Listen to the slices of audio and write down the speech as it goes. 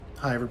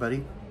Hi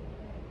everybody.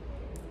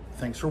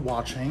 Thanks for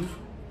watching.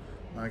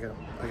 I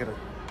gotta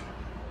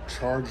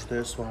charge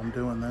this while I'm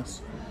doing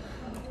this.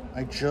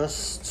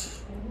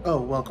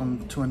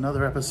 Welcome to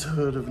another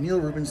episode of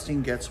Neil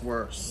Rubenstein Gets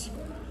Worse.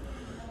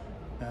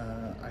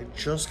 I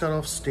just got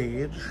off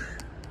stage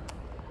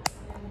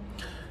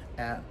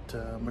at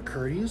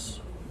McCurdy's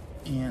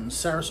in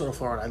Sarasota,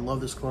 Florida. I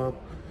love this club.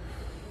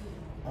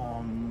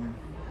 I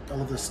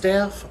love the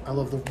staff. I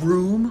love the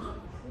room.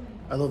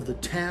 I love the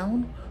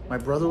town. My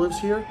brother lives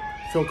here.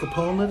 Phil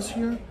Capone lives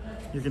here.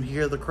 You can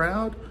hear the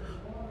crowd.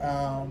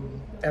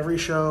 Every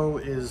show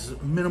is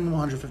minimum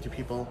 150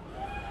 people.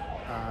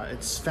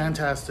 It's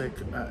fantastic.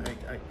 I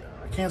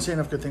can't say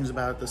enough good things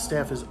about it. The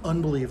staff is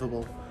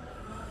unbelievable.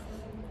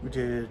 We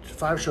did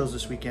 5 shows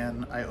this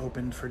weekend. I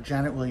opened for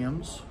Janet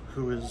Williams,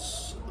 who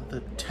is the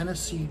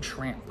Tennessee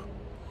Tramp.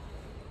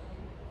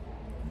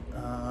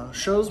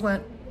 Shows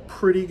went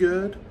pretty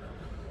good.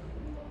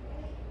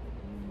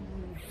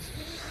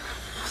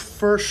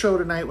 First show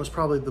tonight was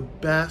probably the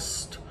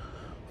best,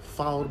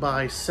 followed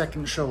by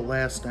second show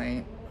last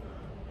night.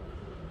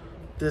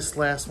 This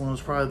last one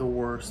was probably the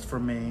worst for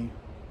me.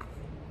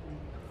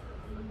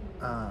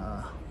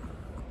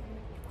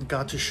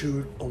 Got to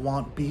shoot a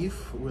Want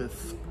Beef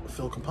with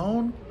Phil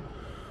Capone.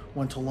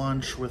 Went to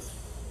lunch with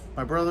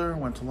my brother.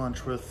 Went to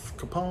lunch with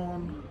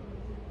Capone.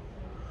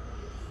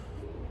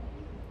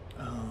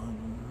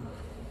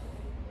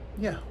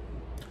 Yeah.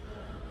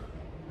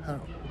 Had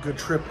a good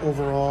trip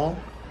overall.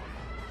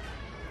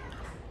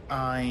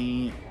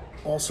 I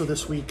also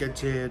this week I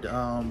did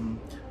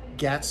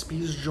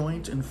Gatsby's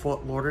Joint in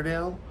Fort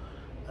Lauderdale.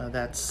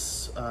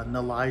 That's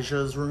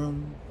Nelijah's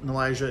room.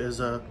 Nelijah is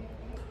a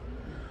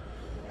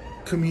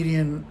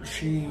comedian.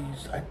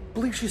 I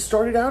believe she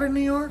started out in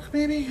New York,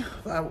 maybe.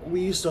 We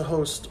used to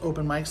host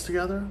open mics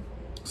together,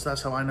 so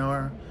that's how I know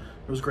her.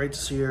 It was great to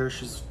see her.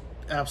 She's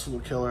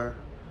absolute killer.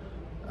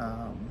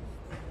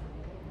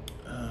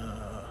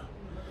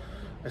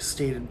 I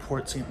stayed in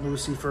Port St.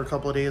 Lucie for a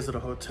couple of days at a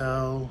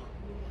hotel,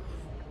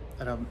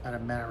 at a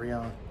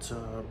Marriott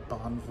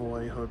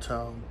Bonvoy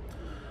hotel.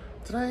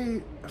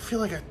 I feel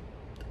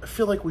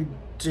like we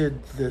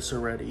did this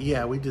already.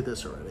 Yeah, we did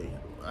this already.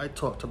 I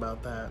talked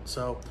about that.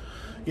 So,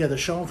 yeah, the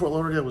show in Fort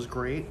Lauderdale was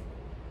great.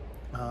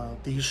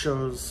 These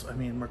shows, I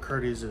mean,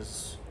 McCurdy's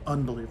is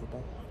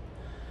unbelievable.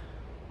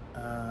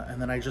 And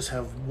then I just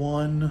have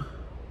one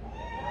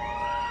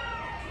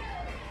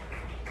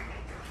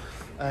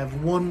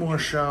more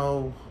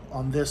show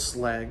on this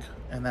leg,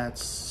 and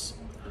that's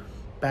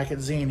back at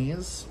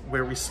Zanies,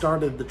 where we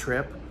started the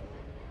trip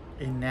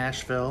in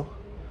Nashville.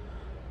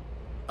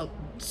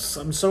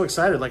 I'm so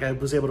excited. Like, I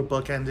was able to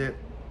bookend it,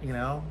 you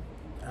know.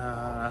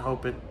 I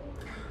hope it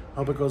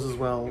goes as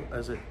well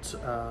as it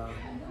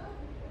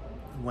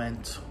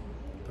went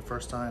the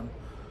first time.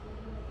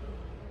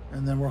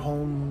 And then we're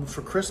home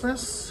for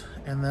Christmas,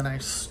 and then I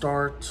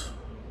start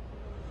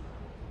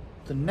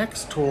the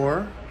next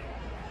tour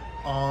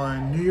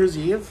on New Year's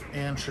Eve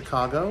in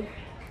Chicago.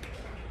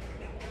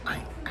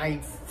 I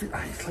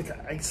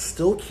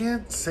still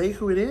can't say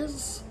who it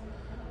is.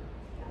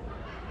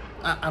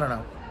 I don't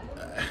know.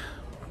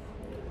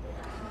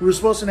 We were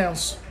supposed to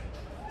announce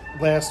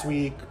last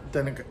week,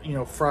 then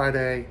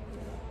Friday,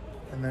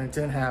 and then it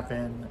didn't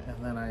happen.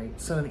 And then I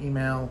sent an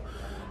email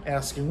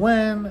asking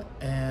when,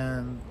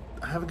 and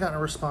I haven't gotten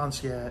a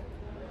response yet.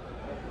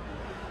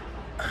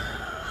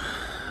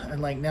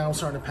 And like now I'm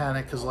starting to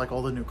panic because like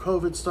all the new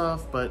COVID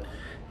stuff, but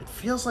it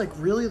feels like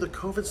really the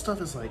COVID stuff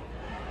is like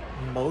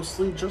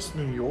mostly just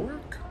New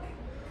York.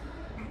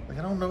 Like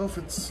I don't know if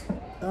it's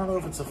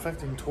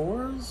affecting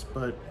tours,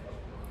 but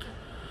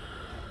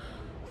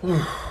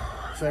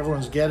if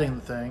everyone's getting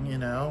the thing, I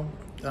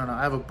don't know.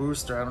 I have a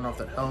booster. I don't know if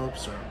that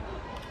helps or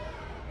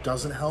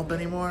doesn't help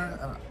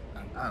anymore.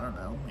 I don't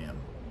know, man.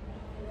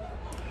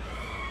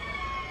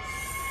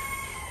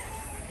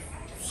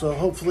 So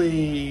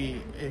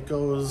hopefully it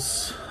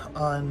goes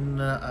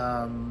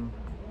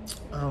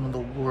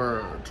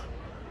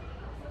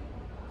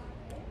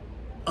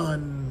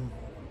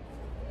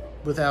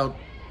without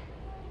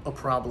a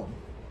problem.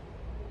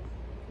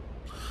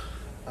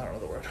 I don't know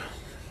the word.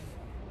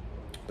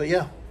 But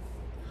yeah,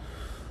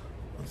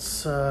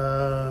 that's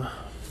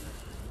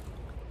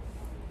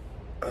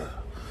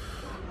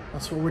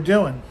what we're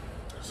doing.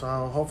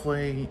 So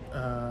hopefully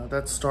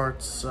that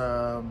starts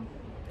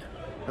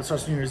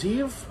New Year's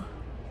Eve,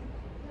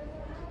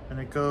 and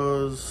it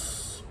goes.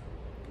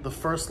 The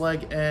first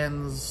leg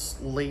ends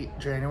late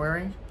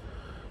January,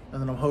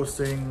 and then I'm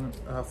hosting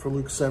for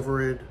Luke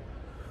Severid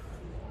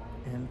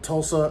in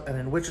Tulsa and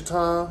in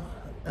Wichita,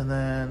 and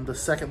then the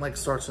second leg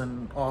starts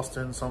in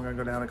Austin, so I'm gonna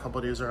go down a couple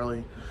of days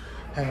early,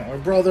 hang out with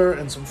my brother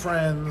and some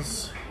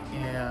friends,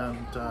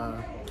 and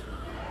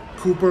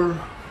Cooper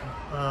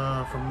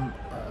from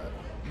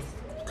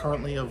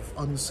currently of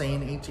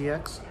Unsane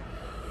ATX.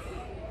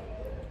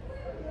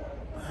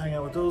 Hang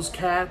out with those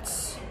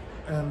cats,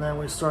 and then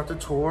we start the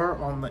tour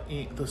on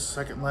the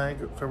second leg,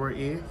 February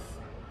 8th.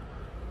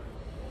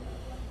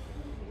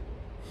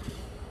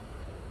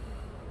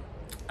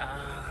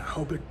 I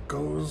hope it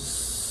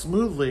goes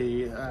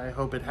smoothly. I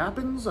hope it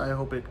happens. I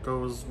hope it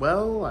goes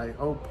well. I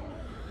hope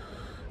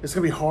it's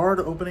gonna be hard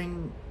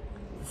opening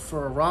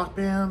for a rock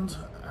band.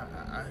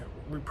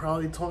 We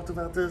probably talked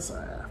about this.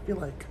 I feel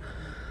like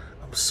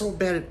I'm so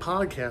bad at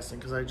podcasting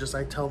because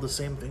I tell the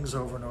same things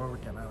over and over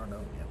again. I don't know.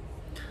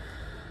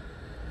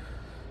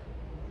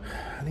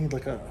 I need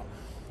like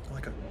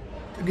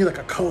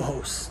a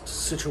co-host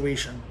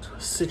situation.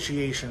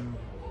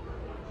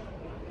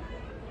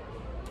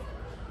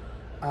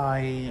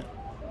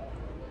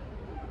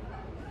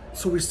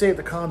 So we stay at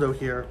the condo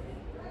here.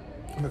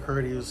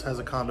 McCurdy's has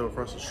a condo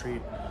across the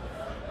street,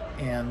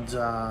 and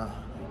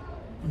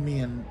me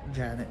and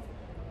Janet.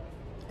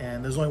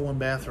 And there's only one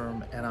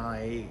bathroom, and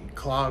I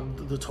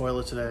clogged the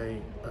toilet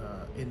today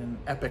in an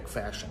epic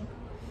fashion.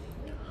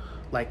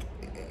 Like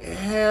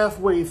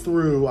halfway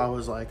through, I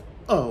was like,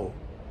 "Oh,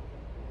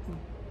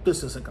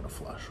 this isn't gonna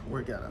flush.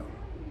 We gotta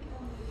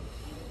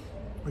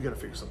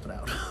figure something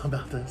out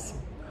about this."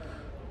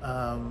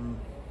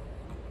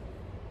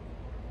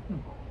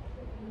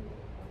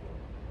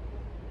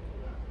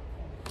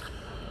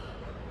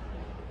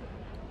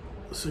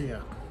 So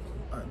yeah,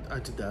 I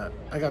did that.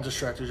 I got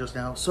distracted just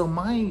now. So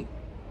my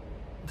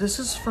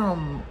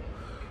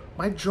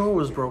jaw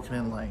was broken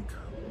in like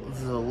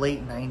the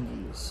late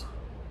 90s.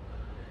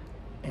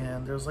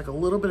 And there's like a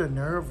little bit of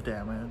nerve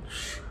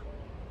damage.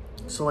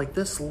 So like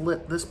this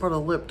part of the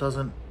lip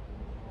doesn't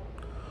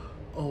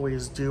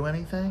always do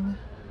anything.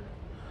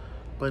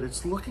 But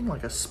it's looking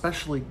like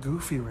especially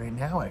goofy right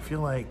now. I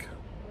feel like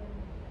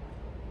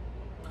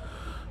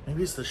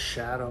maybe it's the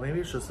shadow. Maybe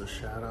it's just the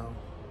shadow.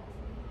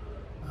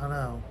 I don't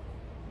know.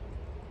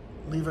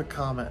 Leave a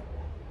comment.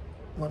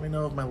 Let me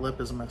know if my lip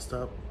is messed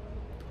up.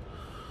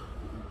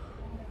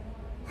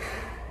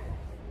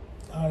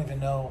 I don't even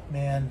know,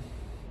 man.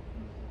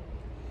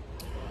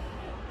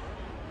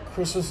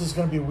 Christmas is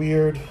gonna be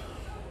weird.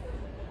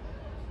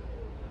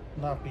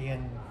 Not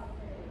being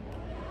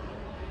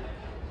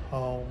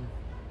home.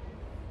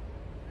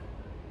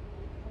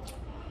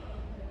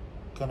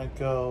 Gonna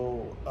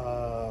go,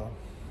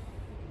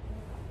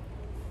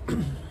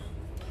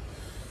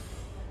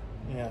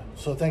 yeah,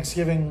 so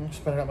Thanksgiving,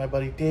 spent it at my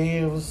buddy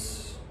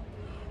Dave's.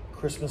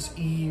 Christmas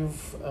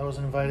Eve, I was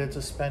invited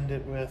to spend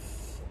it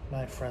with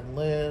my friend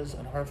Liz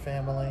and her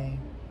family.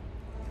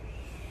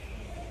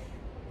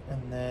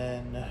 And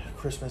then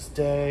Christmas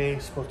Day,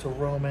 spoke to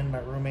Roman, my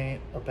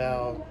roommate,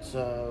 about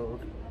we'll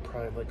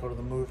probably like go to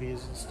the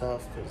movies and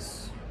stuff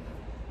because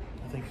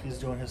I think he's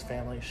doing his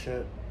family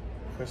shit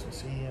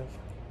Christmas Eve.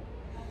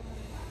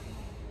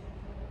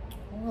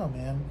 I don't know,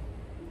 man.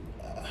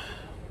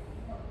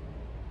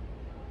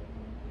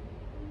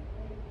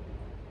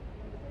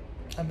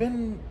 I've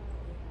been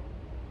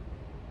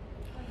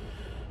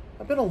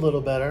a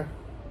little better.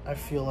 I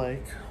feel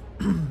like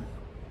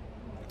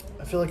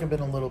I've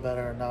been a little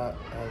better,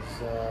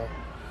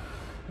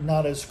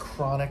 not as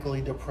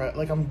chronically depressed.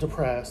 Like I'm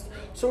depressed.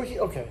 So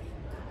okay,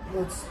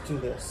 let's do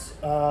this.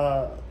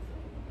 So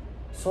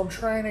I'm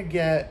trying to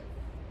get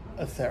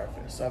a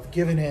therapist. I've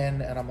given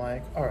in, and I'm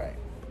like, all right,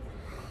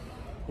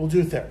 we'll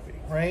do therapy,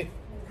 right?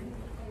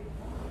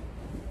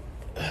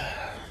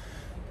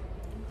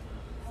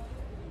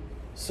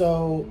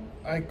 So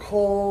I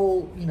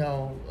call,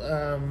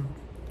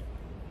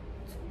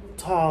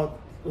 Todd,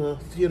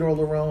 Theodore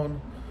Larone,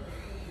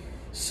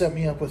 set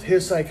me up with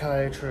his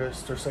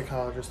psychiatrist or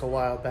psychologist a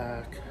while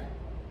back.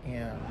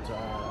 And,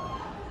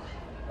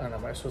 I don't know,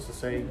 am I supposed to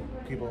say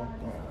people?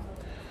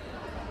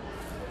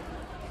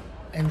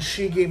 And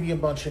she gave me a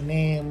bunch of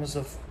names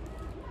of,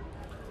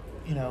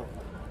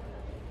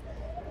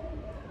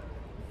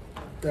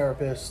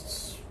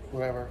 therapists,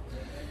 whatever.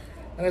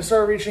 And I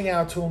started reaching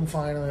out to him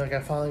finally. Like,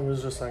 I finally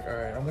was just like, all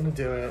right, I'm going to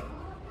do it.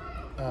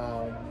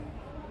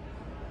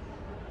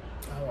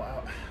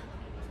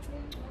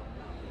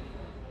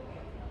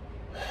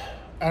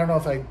 I don't know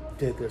if I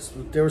did this.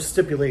 There were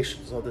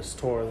stipulations of this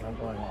tour that I'm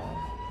going on.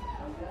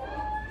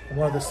 And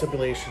one of the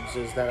stipulations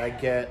is that I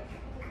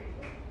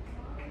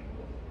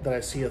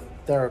see a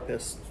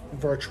therapist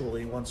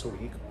virtually once a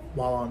week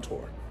while on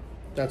tour.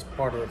 That's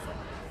part of the thing.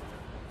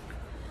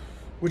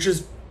 Which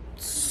is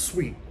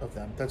sweet of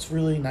them. That's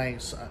really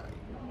nice.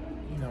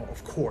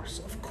 Of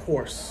course.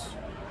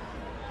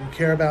 You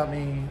care about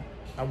me.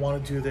 I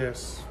want to do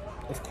this.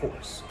 Of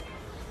course.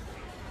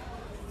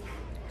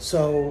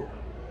 So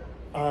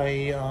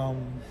I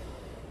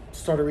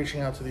started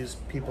reaching out to these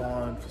people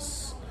on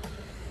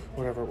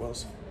whatever it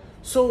was.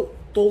 So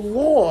the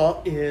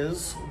law,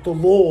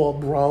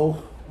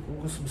 bro,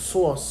 with some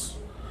sauce.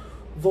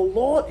 The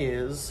law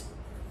is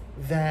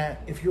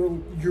that if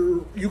you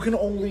can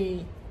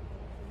only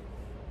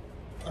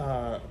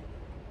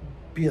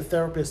be a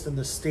therapist in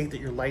the state that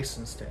you're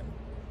licensed in,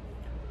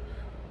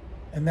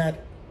 and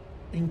that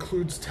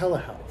includes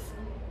telehealth.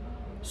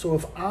 So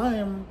if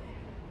I'm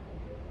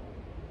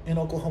in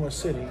Oklahoma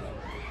City,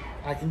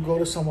 I can go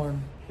to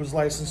someone who's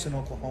licensed in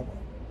Oklahoma.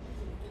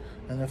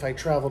 And if I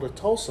travel to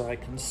Tulsa, I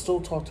can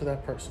still talk to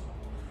that person.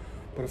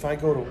 But if I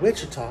go to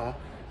Wichita,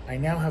 I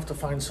now have to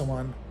find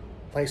someone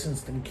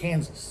licensed in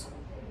Kansas.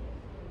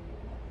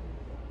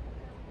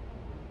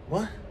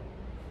 What?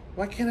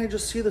 Why can't I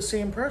just see the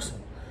same person?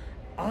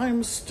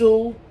 I'm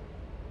still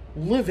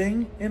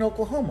living in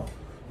Oklahoma.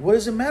 What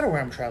does it matter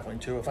where I'm traveling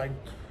to?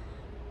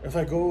 If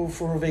I go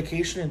for a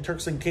vacation in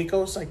Turks and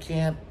Caicos, I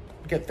can't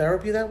get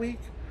therapy that week?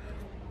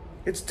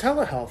 It's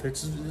telehealth.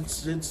 It's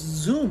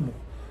Zoom.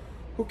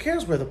 Who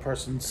cares where the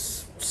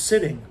person's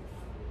sitting?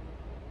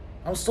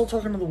 I'm still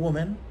talking to the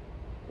woman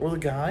or the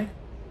guy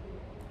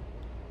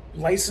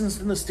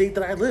licensed in the state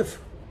that I live,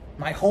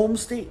 my home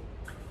state,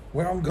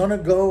 where I'm gonna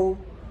go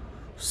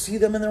see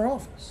them in their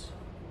office.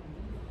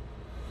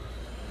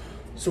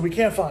 So I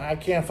can't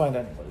find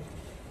anybody.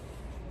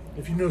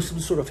 If you know some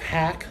sort of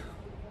hack,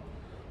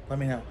 let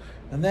me know.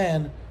 And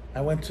then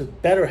I went to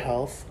Better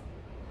Health,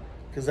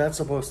 because that's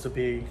supposed to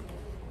be,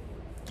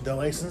 they're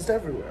licensed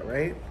everywhere,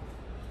 right?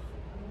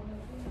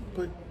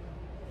 But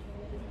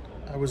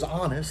I was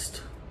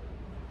honest,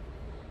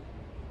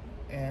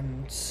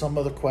 and some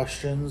of the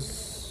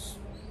questions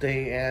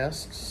they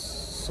asked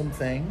some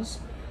things,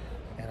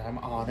 and I'm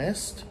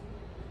honest,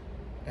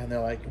 and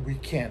they're like, we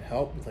can't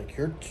help. Like,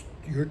 you're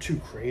too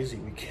crazy.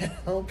 We can't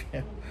help you.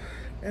 And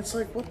it's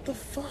like, what the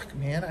fuck,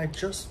 man? I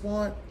just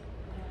want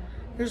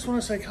a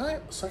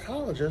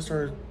psychologist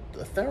or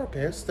a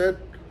therapist that.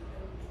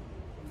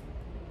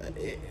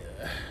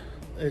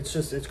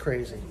 It's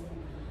crazy.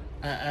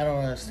 I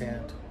don't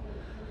understand.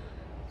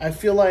 I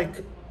feel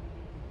like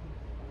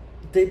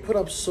they put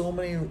up so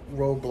many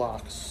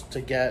roadblocks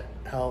to get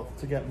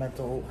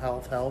mental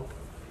health help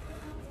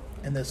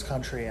in this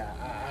country.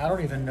 I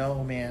don't even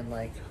know, man.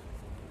 Like,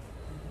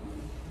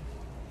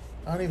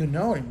 I don't even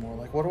know anymore.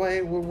 Like, what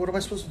am I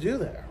supposed to do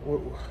there?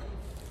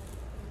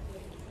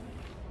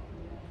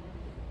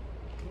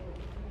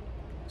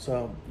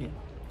 So, yeah.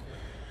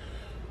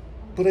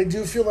 But I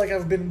do feel like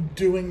I've been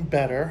doing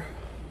better.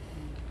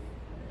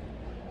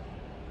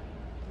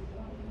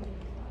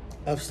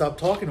 I've stopped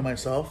talking to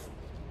myself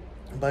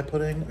by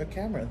putting a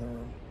camera in the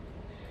room.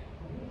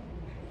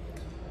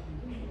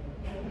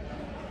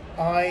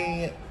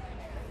 I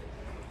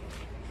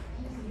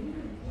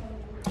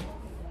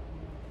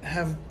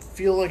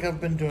feel like I've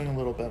been doing a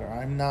little better.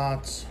 I'm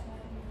not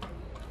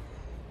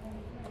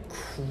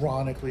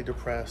chronically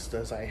depressed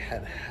as I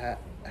had.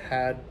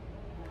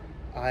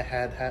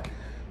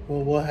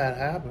 Well, what had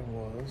happened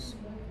was,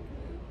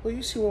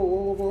 you see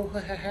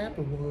what had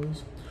happened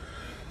was,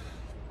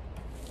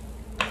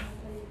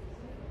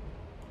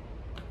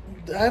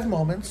 I have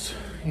moments,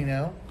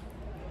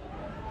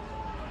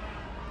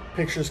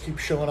 pictures keep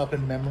showing up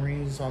in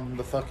memories on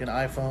the fucking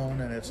iPhone,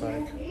 and it's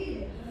like,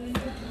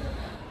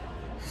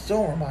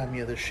 don't remind me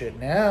of this shit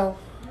now.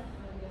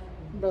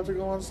 I'm about to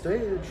go on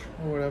stage,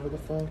 or whatever the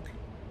fuck.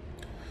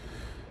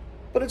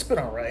 But it's been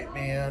alright,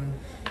 man.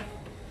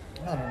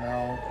 I don't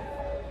know.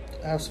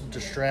 I have some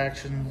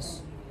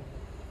distractions,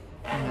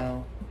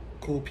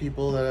 cool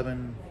people that have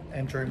been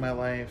entering my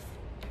life.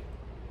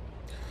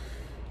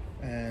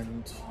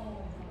 And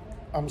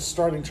I'm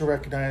starting to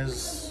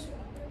recognize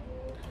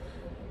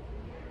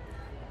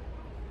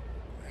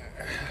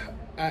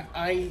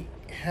I've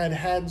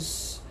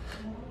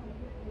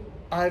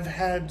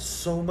had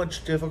so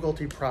much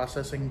difficulty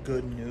processing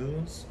good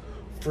news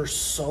for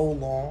so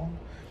long,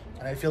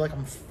 and I feel like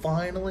I'm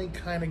finally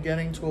kind of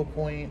getting to a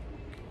point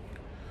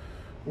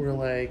where,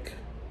 like,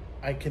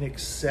 I can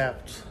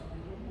accept,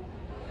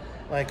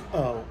 like,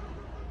 oh,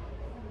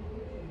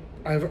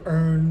 I've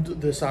earned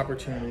this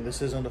opportunity.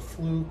 This isn't a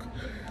fluke.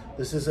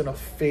 This isn't a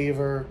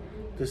favor.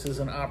 This is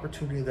an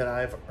opportunity that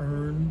I've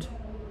earned.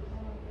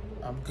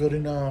 I'm good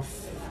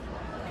enough.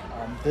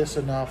 I'm this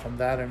enough. I'm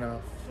that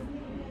enough.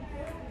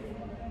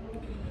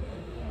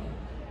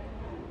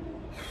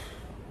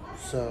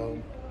 So,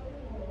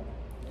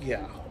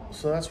 yeah.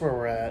 So that's where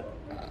we're at.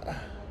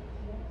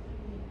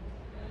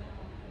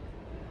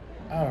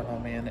 I don't know,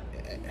 man.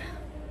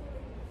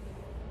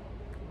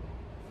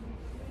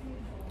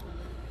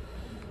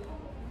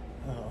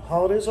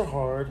 Holidays are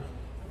hard.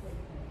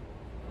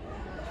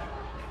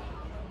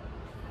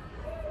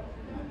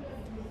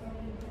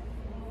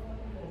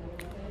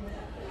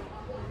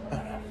 I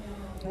don't know.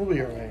 We'll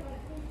be alright. I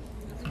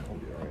think we'll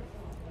be alright.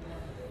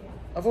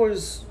 I've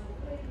always...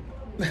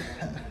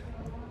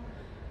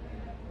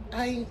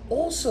 I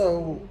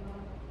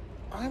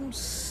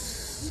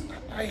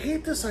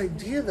hate this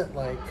idea that,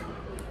 like...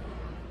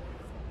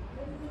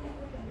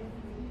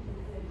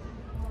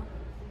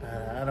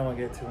 I don't want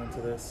to get too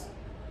into this.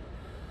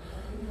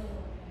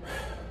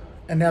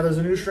 And now there's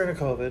a new strain of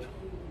COVID,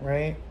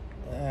 right?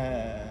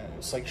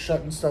 It's like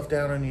shutting stuff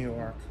down in New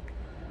York.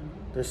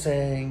 They're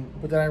saying,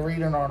 but then I read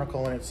an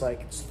article and it's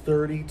like it's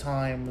 30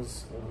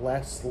 times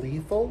less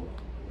lethal.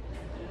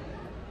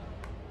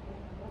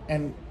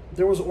 And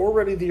there was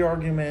already the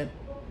argument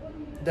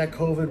that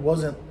COVID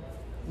wasn't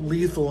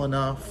lethal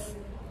enough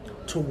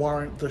to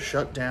warrant the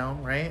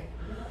shutdown, right?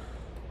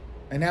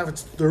 And now if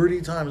it's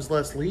 30 times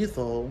less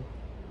lethal,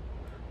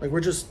 like we're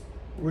just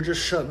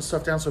shutting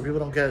stuff down so people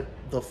don't get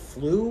the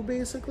flu,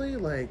 basically.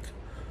 Like,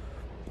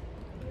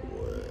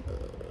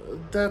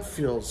 that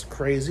feels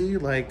crazy.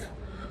 Like,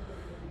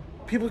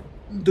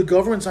 the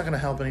government's not going to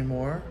help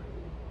anymore.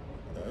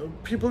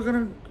 People are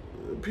going to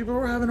people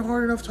are having a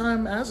hard enough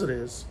time as it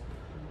is.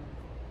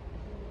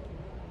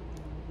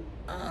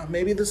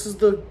 Maybe this is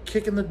the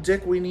kick in the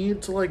dick we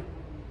need to, like,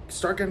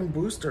 start getting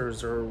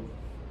boosters, or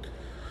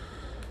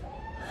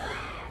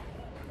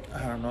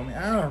I don't know, man.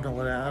 I don't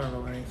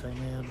know anything,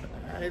 man.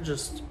 I'm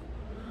just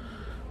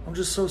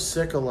so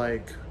sick of,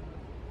 like,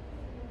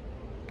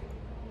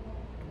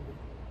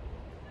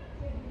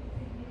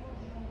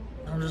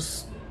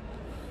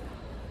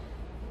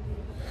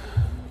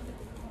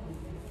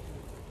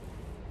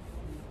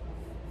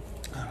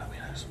 I don't know,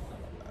 man.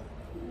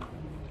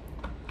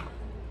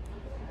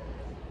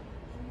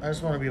 I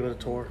just want to be able to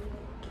tour.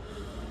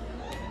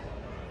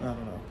 I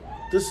don't know.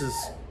 This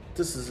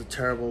is a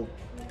terrible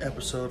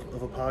episode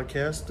of a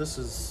podcast. This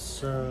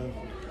is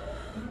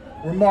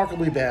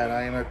remarkably bad.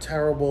 I am a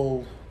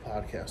terrible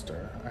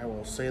podcaster. I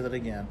will say that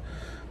again.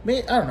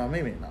 I don't know.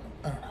 Maybe not.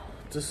 I don't know.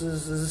 Is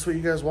this what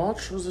you guys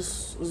watch? Was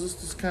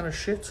this kind of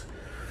shit?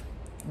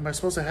 Am I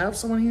supposed to have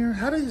someone here?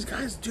 How do these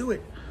guys do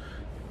it?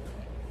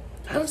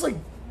 How does, like,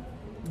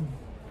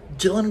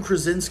 Dylan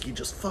Krasinski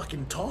just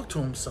fucking talk to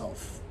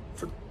himself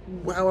for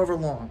however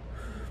long?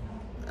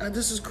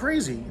 This is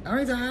crazy. I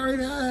don't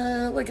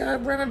even like, I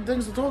ran out of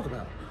things to talk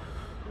about.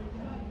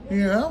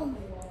 You know?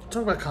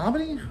 Talk about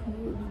comedy?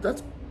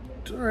 That's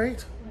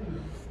alright.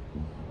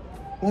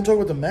 Want to talk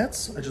about the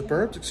Mets? I just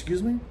burped,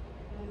 excuse me.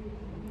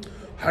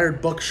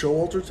 Hired Buck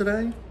Showalter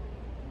today.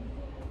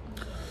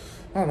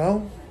 I don't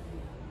know.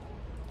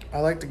 I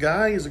like the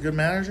guy. He's a good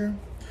manager.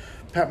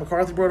 Pat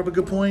McCarthy brought up a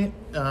good point.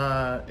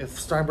 If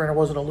Steinbrenner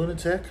wasn't a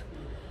lunatic,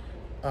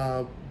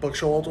 Buck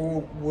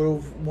Showalter would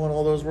have won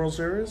all those World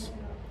Series.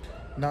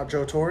 Not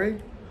Joe Torre.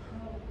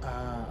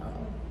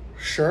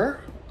 Sure,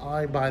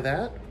 I buy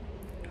that.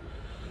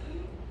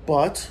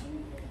 But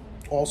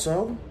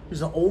also,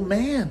 he's an old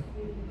man.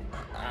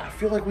 I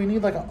feel like we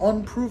need, like, an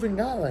unproven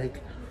guy.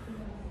 Like,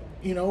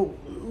 you know,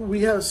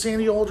 we have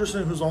Sandy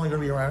Alderson, who's only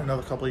going to be around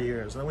another couple of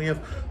years. And then we have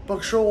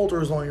Buck Showalter,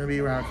 who's only going to be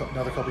around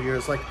another couple of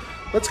years. Like,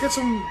 let's get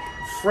some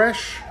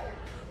fresh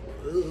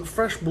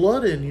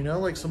blood in, you know?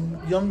 Like,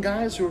 some young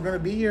guys who are going to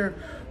be here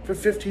for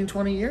 15,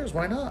 20 years.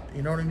 Why not?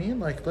 You know what I mean?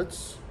 Like,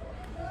 let's...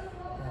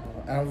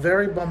 And I'm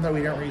very bummed that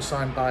we didn't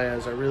re-sign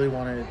Baez. I really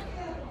wanted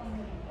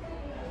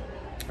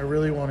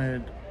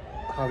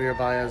Javier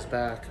Baez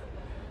back.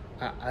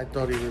 I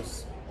thought he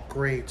was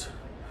great.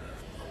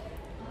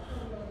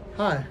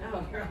 Hi.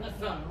 Oh, you're on the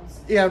phone.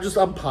 Yeah,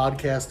 I'm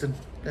podcasting.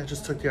 I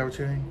just took the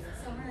opportunity.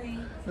 Sorry.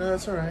 No,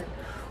 that's all right.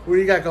 What do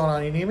you got going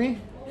on? You need me?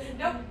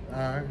 Nope. All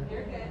right.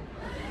 You're good.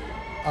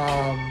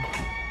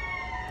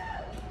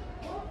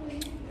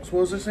 So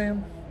what was I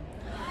saying?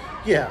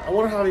 Yeah, I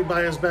want Javi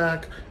Baez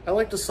back. I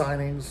like the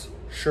signings.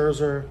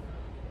 Scherzer,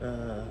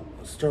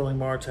 Sterling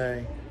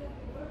Marte.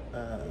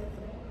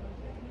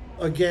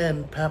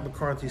 Again, Pat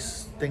McCarthy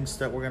thinks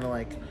that we're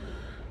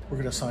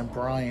gonna sign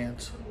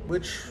Bryant,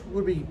 which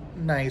would be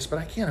nice, but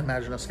I can't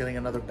imagine us getting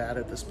another bat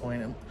at this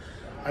point. And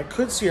I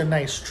could see a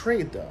nice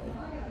trade, though.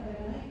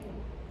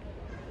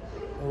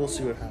 We'll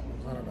see what happens.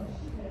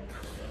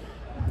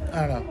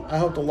 I don't know. I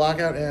hope the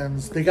lockout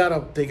ends. They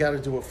gotta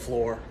do a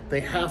floor. They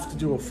have to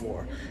do a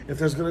floor. If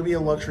there's gonna be a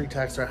luxury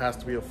tax, there has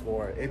to be a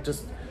floor. It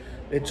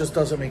just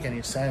doesn't make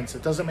any sense.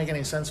 It doesn't make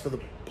any sense for the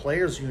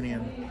players'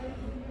 union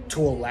to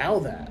allow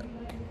that.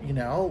 You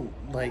know,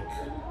 like,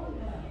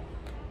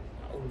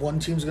 one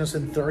team's gonna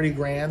spend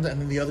 $30,000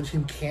 and then the other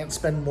team can't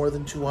spend more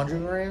than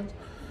 $200,000.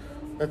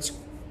 That's,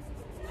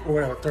 or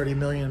whatever, 30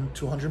 million,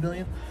 200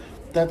 million.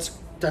 That's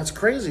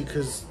crazy,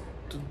 because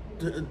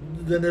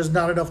then there's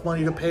not enough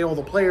money to pay all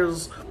the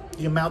players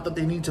the amount that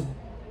they need to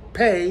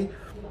pay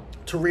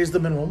to raise the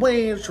minimum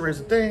wage, to raise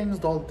the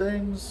things, all the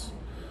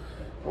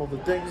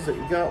things that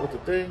you got with the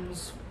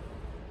things.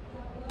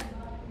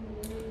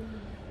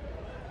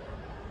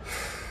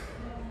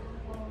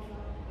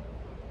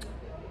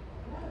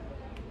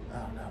 I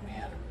don't know,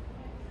 man.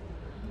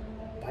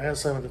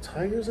 Baez signed with the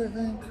Tigers, I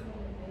think.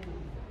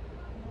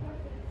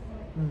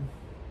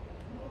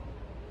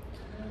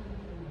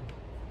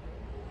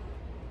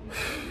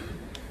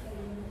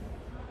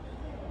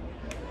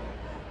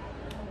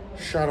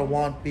 Shot a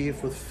want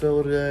beef with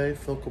Phil today,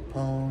 Phil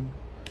Capone.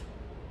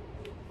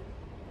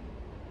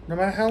 No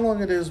matter how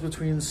long it is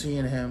between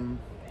seeing him,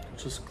 it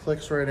just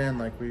clicks right in,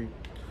 like we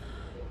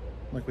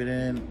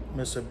didn't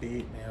miss a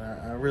beat, man.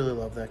 I really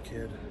love that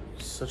kid.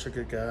 He's such a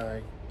good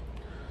guy.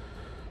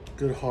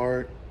 Good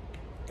heart,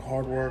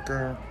 hard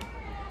worker.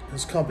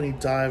 His company,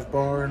 Dive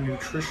Bar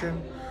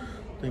Nutrition,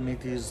 they make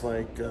these,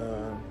 like,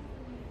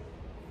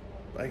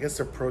 I guess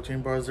they're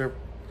protein bars. He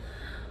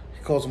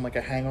calls them like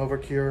a hangover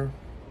cure.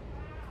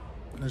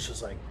 And it's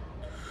just like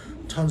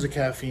tons of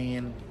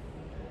caffeine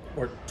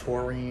or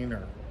taurine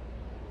or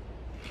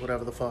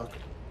whatever the fuck.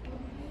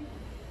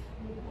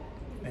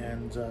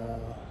 And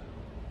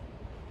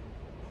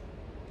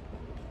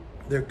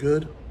they're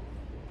good.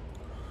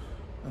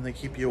 And they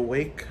keep you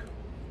awake.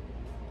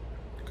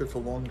 Good for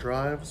long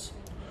drives.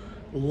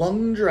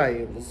 Long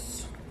drives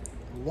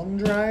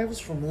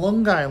from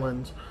Long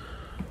Island.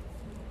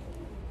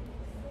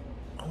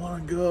 I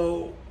want to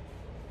go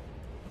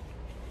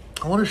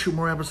I want to shoot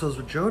more episodes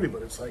with Jody,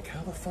 but it's like,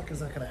 how the fuck is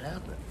that going to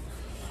happen?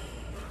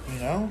 You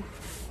know?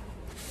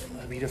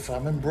 I mean, if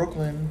I'm in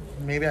Brooklyn,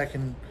 maybe I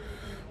can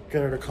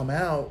get her to come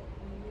out.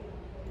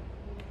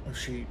 If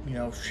she, you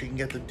know, if she can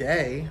get the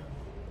day.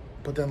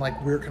 But then,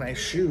 like, where can I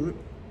shoot?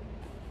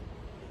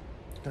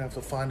 Gonna have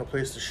to find a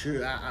place to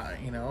shoot,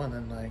 you know, and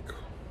then, like,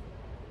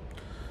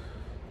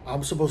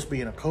 I'm supposed to be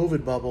in a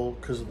COVID bubble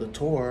because of the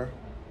tour.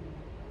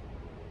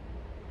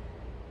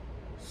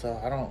 So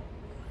I don't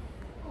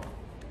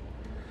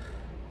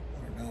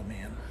know,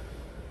 man.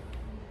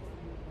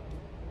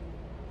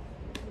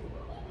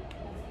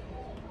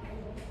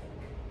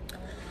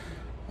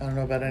 I don't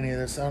know about any of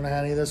this. I don't know how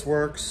any of this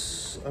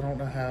works. I don't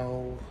know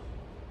how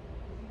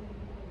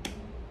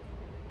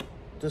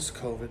this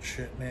COVID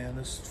shit, man,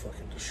 this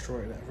fucking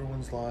destroyed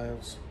everyone's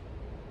lives.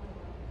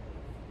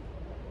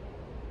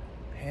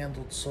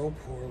 Handled so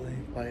poorly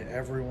by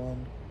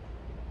everyone.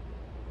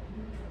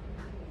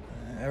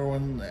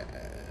 Everyone's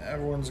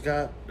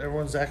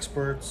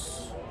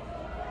experts.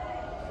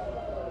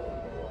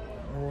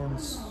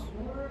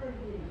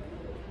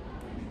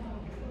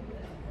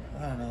 I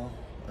don't know.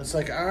 It's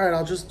like, all right,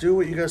 I'll just do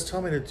what you guys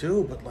tell me to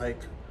do, but like,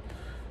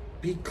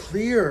 be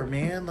clear,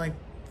 man. Like,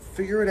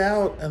 figure it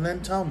out and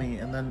then tell me,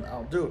 and then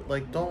I'll do it.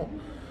 Like,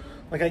 don't,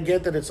 like, I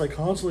get that it's like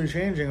constantly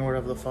changing or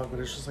whatever the fuck, but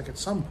it's just like at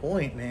some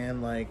point,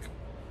 man, like,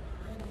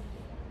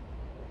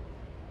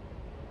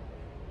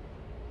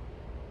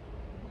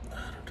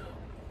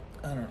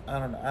 I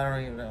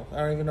don't even know. I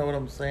don't even know what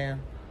I'm saying.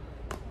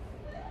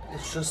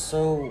 It's just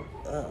so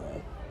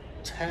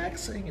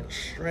taxing and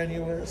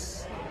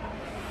strenuous.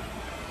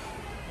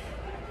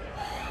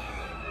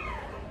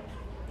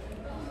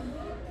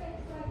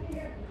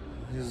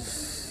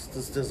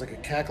 There's like a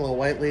cackle of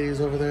white ladies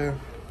over there.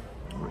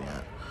 Oh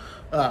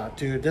yeah.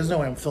 Dude, there's no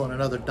way I'm filling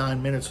another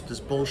 9 minutes with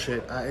this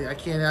bullshit. I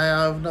can't. I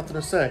have nothing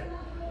to say.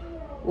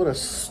 What a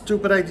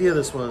stupid idea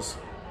this was.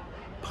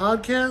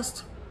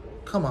 Podcast?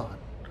 Come on.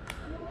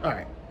 All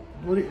right.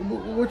 Do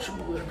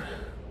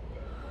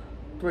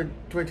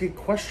I take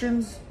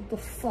questions? What the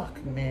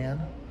fuck,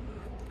 man?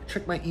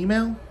 Check my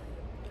email.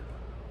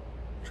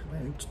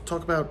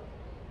 Talk about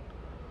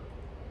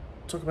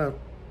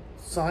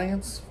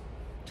science.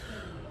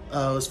 It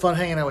was fun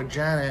hanging out with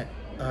Janet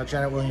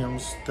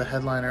Williams, the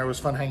headliner. It was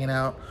fun hanging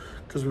out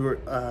because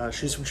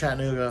she's from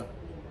Chattanooga,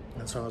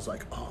 and so I was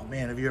like, oh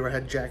man, have you ever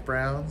had Jack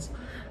Brown's?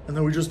 And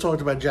then we just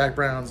talked about Jack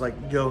Brown's, like,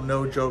 yo,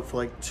 no joke, for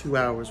like 2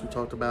 hours we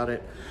talked about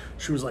it.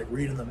 She was like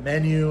reading the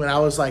menu, and I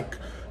was like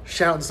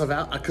shouting stuff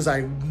out because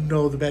I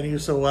know the menu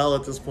so well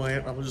at this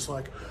point. I was just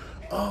like,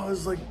 oh,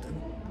 it's like,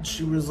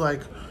 she was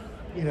like,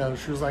 you know,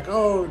 she was like,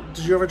 oh,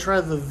 did you ever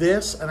try the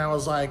this? And I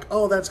was like,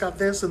 oh, that's got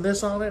this and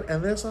this on it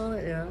and this on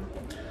it, you know?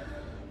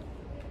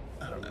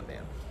 I don't know,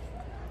 man.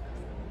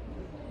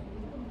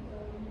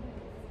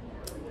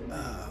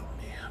 Oh,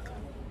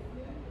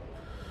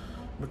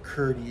 man.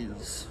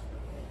 McCurdy's.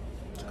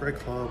 It's a great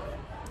club.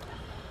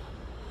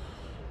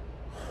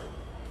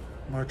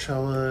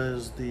 Marcella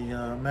is the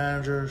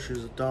manager.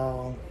 She's a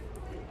doll.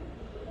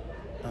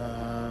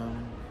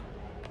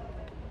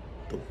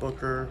 The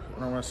booker, I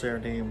don't want to say her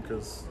name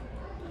because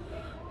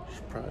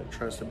she probably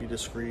tries to be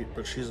discreet,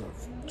 but she's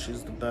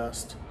the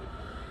best.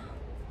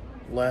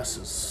 Les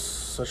is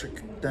such a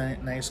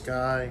nice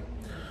guy.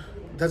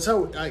 That's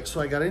how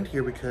I got in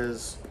here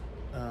because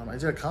I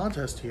did a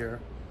contest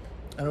here,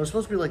 and it was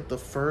supposed to be like the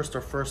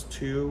first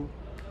two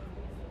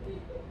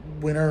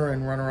winner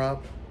and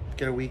runner-up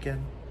get a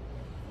weekend,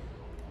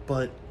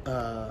 but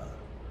there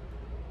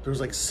was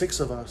like 6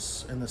 of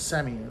us in the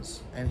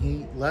semis,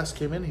 and Les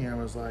came in here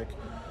and was like,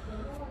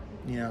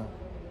 you know,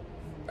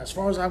 as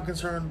far as I'm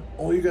concerned,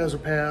 all you guys are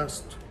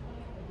passed.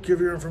 Give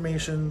your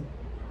information.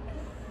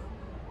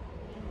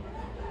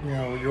 You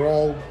know, you're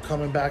all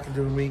coming back and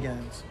doing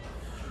weekends.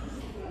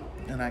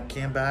 And I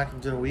came back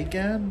and did a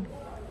weekend.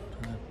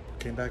 And I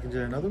came back and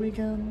did another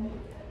weekend.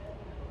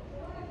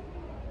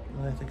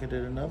 And I think I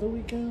did another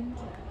weekend.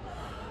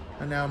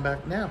 And now I'm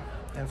back now,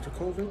 after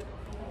COVID.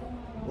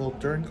 Well,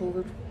 during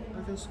COVID,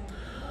 I guess.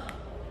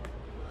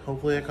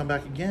 Hopefully I come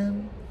back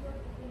again.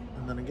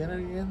 And then again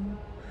and again.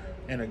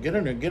 And again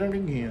and again and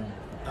again.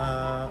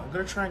 I'm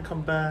going to try and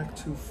come back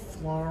to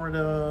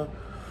Florida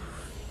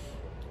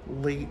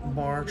late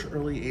March,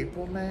 early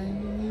April,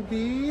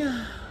 maybe.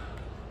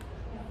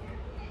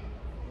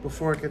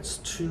 Before it gets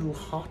too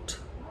hot.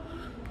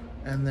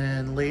 And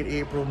then late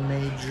April,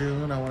 May,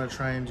 June, I want to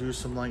try and do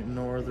some like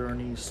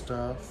northern-y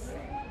stuff.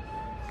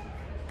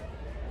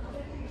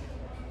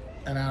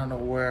 And I don't know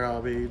where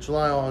I'll be.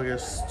 July,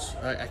 August,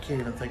 I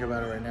can't even think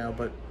about it right now,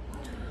 but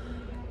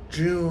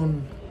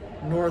June,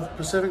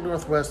 Pacific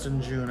Northwest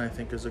in June, I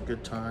think is a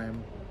good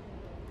time.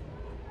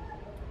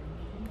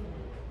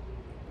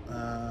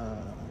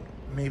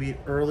 Maybe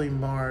early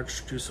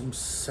March, do some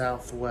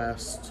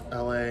Southwest,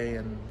 LA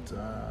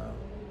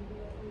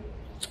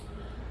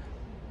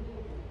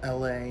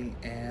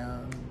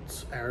and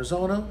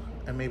Arizona,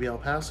 and maybe El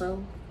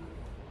Paso.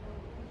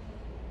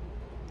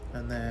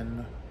 And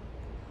then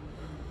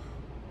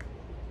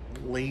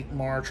late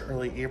March,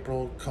 early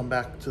April, come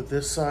back to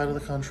this side of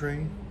the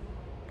country,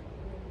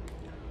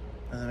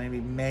 and then maybe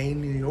May,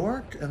 New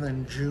York, and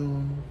then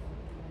June,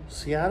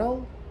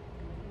 Seattle,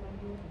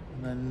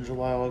 and then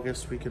July,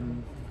 August, we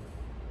can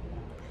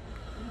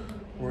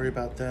worry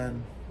about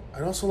then.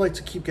 I'd also like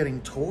to keep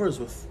getting tours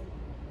with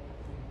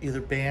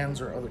either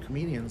bands or other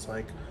comedians.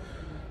 Like,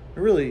 it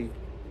really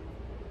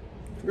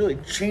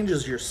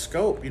changes your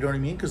scope, you know what I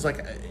mean? Because,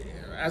 like,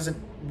 as it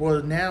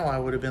was now, I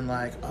would have been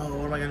like, oh,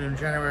 what am I going to do in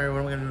January? What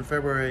am I going to do in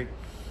February?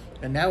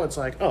 And now it's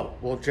like, oh,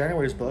 well,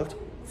 January's booked,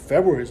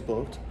 February's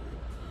booked,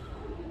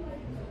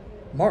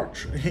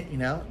 March, you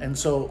know? And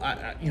so,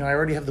 I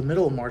already have the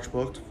middle of March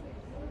booked,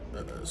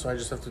 so I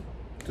just have to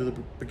do the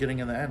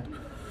beginning and the end.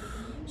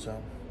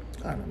 So,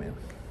 I don't know, man.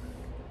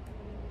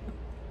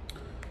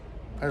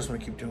 I just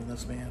want to keep doing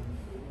this, man.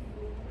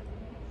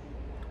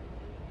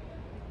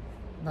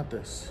 Not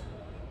this.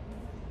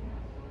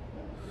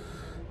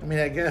 I mean,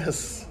 I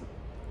guess,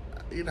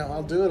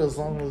 I'll do it as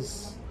long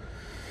as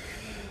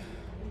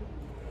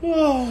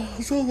I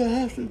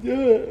have to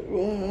do it.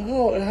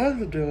 Well, I have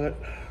to do it.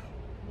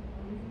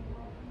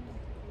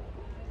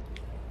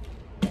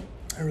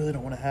 I really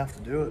don't want to have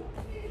to do it.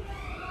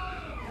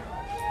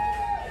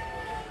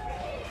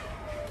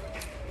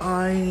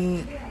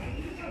 I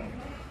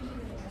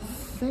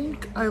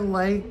think I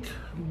like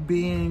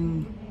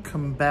being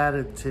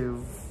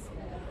combative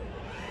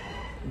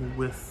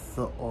with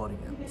the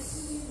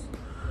audience.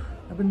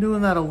 I've been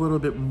doing that a little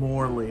bit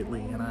more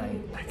lately, and I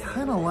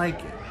kind of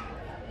like it.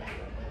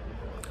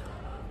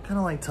 Kind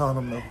of like telling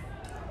them to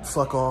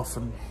fuck off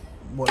and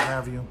what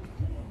have you.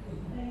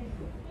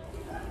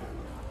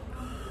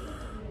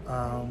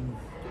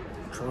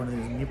 Try one of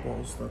these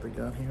meatballs that they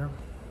got here.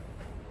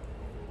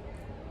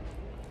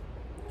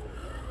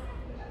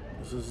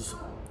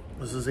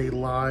 This is a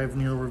live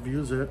Neil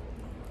Reviews It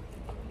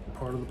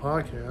part of the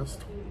podcast.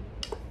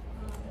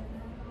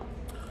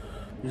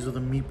 These are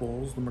the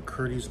meatballs, the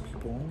McCurdy's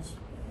meatballs.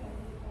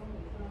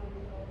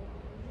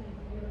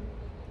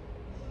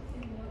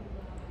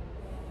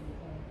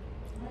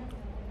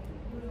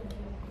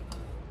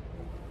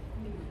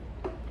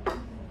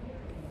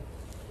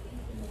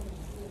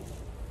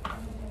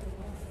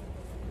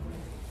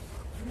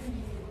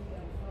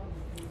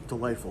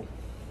 Delightful.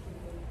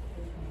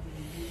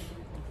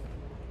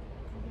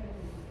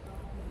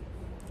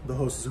 The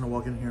host is gonna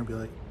walk in here and be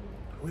like,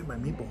 "Where's my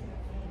meatball?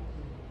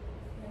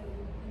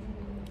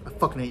 I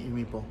fucking ate your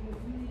meatball."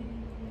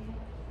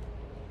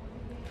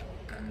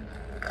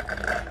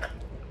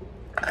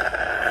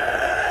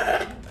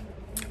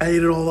 I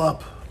ate it all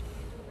up.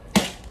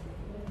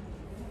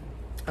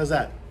 How's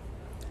that?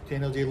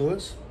 Daniel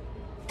Day-Lewis?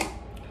 Do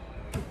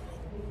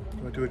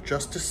I do it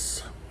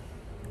justice?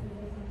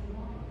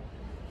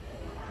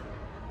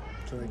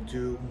 Do I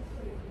do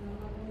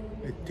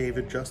it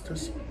David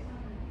justice?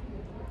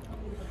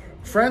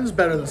 Friends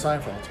better than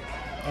Seinfeld.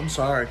 I'm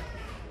sorry.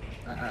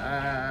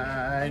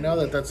 I know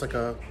that that's like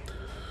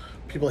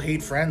people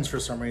hate Friends for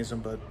some reason,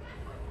 but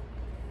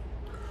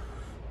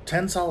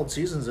 10 solid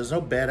seasons, there's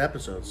no bad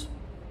episodes.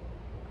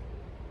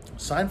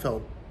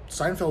 Seinfeld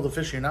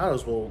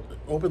aficionados will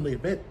openly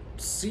admit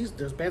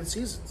there's bad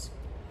seasons.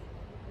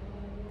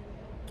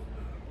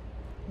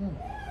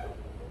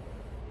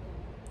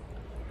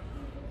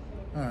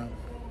 All right.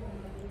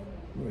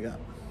 What do we got?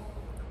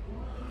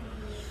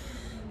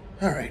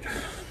 All right.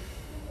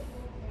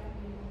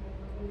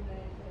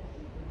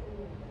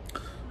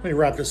 Let me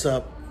wrap this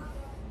up.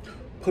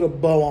 Put a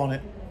bow on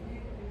it.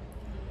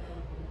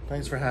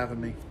 Thanks for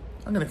having me.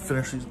 I'm gonna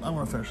finish this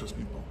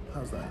meatball.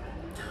 How's that?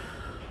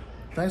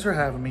 Thanks for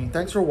having me.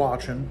 Thanks for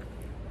watching.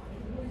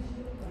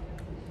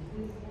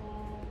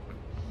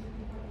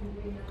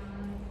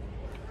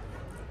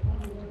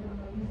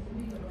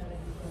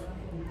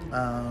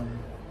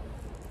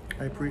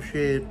 I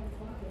appreciate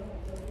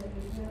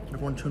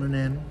everyone tuning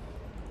in,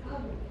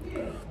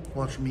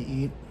 watching me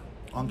eat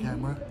on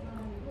camera.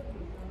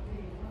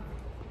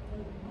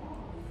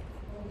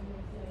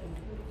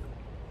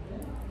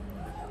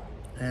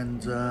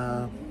 And,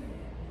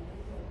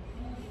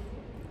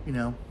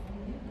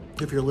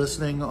 if you're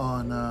listening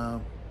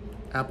on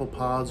Apple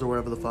Pods or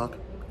whatever the fuck,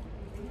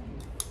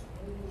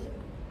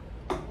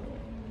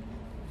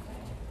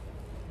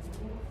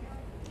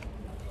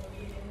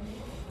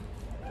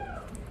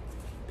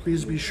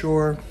 please be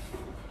sure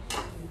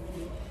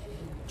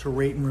to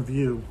rate and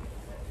review,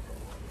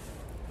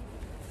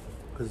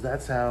 because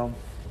that's how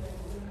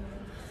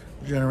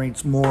it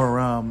generates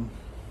more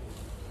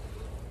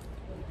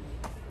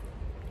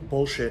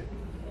bullshit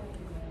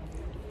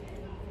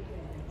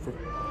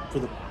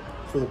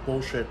for the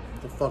bullshit,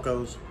 the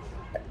fuckos.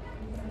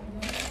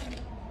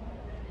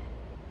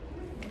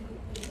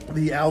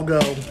 The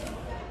algo,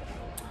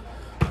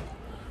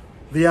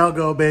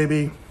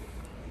 baby,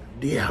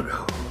 the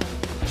algo.